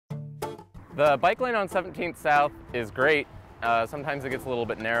The bike lane on 17th South is great. Sometimes it gets a little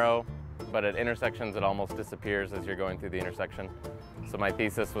bit narrow, but at intersections it almost disappears as you're going through the intersection. So my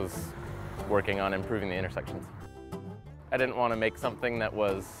thesis was working on improving the intersections. I didn't want to make something that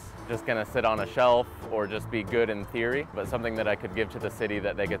was just going to sit on a shelf or just be good in theory, but something that I could give to the city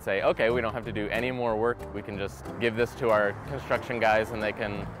that they could say, okay, we don't have to do any more work. We can just give this to our construction guys and they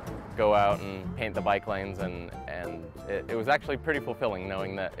can go out and paint the bike lanes, and it was actually pretty fulfilling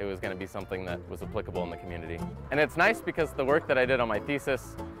knowing that it was going to be something that was applicable in the community. And it's nice because the work that I did on my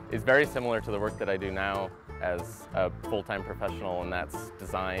thesis is very similar to the work that I do now as a full-time professional, and that's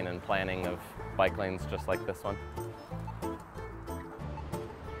design and planning of bike lanes just like this one.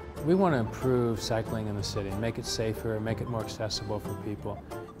 We want to improve cycling in the city, make it safer, make it more accessible for people.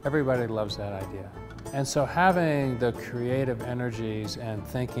 Everybody loves that idea. And so having the creative energies and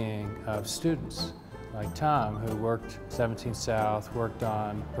thinking of students like Tom, who worked 17th South, worked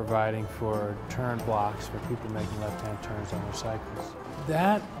on providing for turn blocks for people making left-hand turns on their cycles.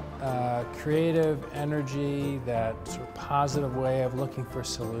 That creative energy, that sort of positive way of looking for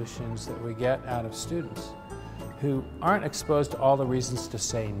solutions that we get out of students who aren't exposed to all the reasons to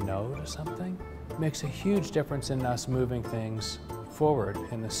say no to something, makes a huge difference in us moving things forward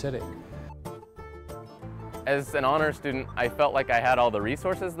in the city. As an honors student, I felt like I had all the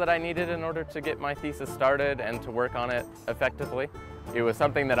resources that I needed in order to get my thesis started and to work on it effectively. It was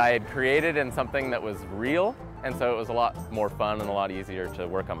something that I had created and something that was real, and so it was a lot more fun and a lot easier to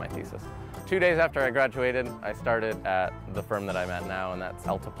work on my thesis. 2 days after I graduated, I started at the firm that I'm at now, and that's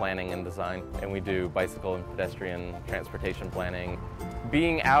Alta Planning and Design, and we do bicycle and pedestrian transportation planning.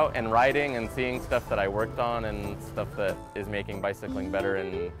 Being out and riding and seeing stuff that I worked on and stuff that is making bicycling better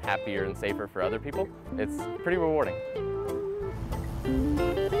and happier and safer for other people, it's pretty rewarding.